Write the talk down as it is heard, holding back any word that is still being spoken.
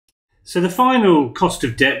So the final cost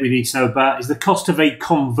of debt we need to know about is the cost of a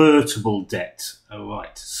convertible debt. All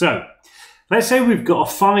right, so let's say we've got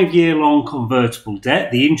a 5-year long convertible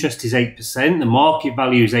debt. The interest is 8%, the market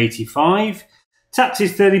value is 85, tax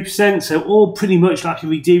is 30%, so all pretty much like a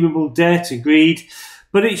redeemable debt, agreed.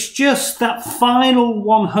 But it's just that final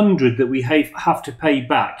 100 that we have to pay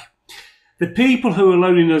back. The people who are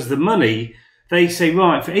loaning us the money, they say,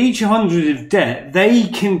 right, for each 100 of debt, they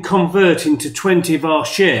can convert into 20 of our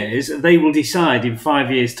shares. They will decide in 5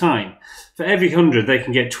 years' time. For every 100, they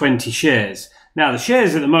can get 20 shares. Now, the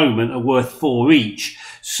shares at the moment are worth 4 each.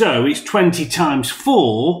 So it's 20 times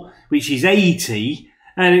 4, which is 80,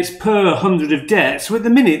 and it's per 100 of debt. So at the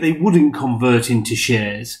minute, they wouldn't convert into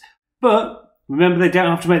shares. But remember, they don't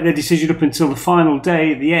have to make their decision up until the final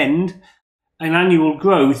day at the end. And annual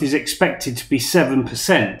growth is expected to be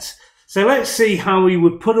 7%. So let's see how we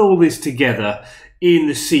would put all this together in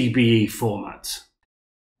the CBE format.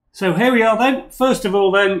 So here we are then. First of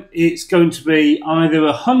all then, it's going to be either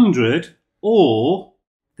 100 or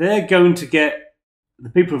they're going to get, the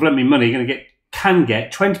people who've lent me money can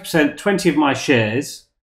get 20%, 20 of my shares.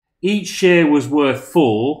 Each share was worth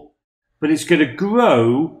 4, but it's going to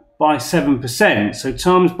grow by 7%. So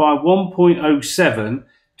times by 1.07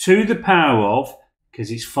 to the power of,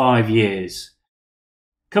 because it's 5 years.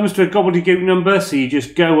 Comes to a gobbledygook number, so you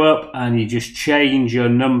just go up and you just change your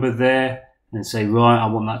number there and say, right, I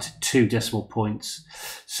want that to 2 decimal points.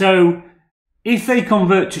 So if they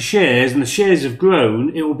convert to shares and the shares have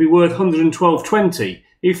grown, it will be worth 112.20.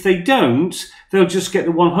 If they don't, they'll just get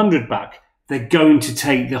the 100 back. They're going to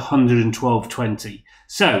take the 112.20.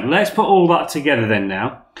 So let's put all that together then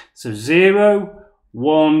now. So 0,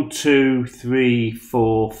 1, 2, 3,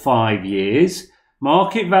 4, 5 years.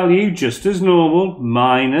 Market value, just as normal,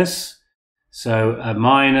 minus, so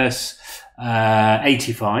minus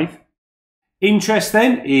 85. Interest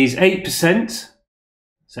then is 8%.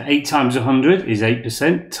 So 8 times 100 is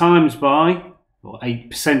 8%, times by, or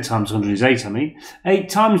 8% times 100 is 8, I mean. 8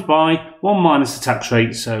 times by 1 minus the tax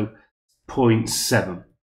rate, so 0.7.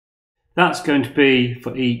 That's going to be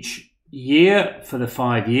for each year for the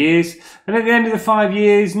 5 years. And at the end of the 5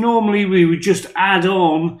 years, normally we would just add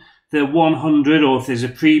on the 100, or if there's a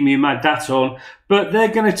premium, add that on. But they're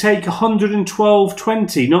going to take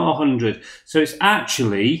 112.20, not 100. So it's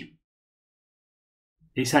actually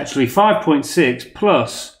 5.6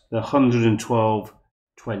 plus the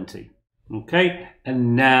 112.20. Okay,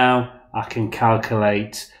 and now I can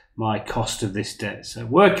calculate my cost of this debt. So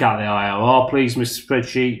work out the IRR, please, Mr.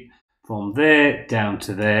 Spreadsheet, from there down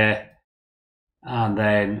to there, and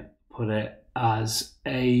then put it as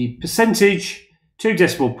a percentage. 2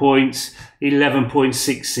 decimal points,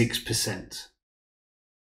 11.66%.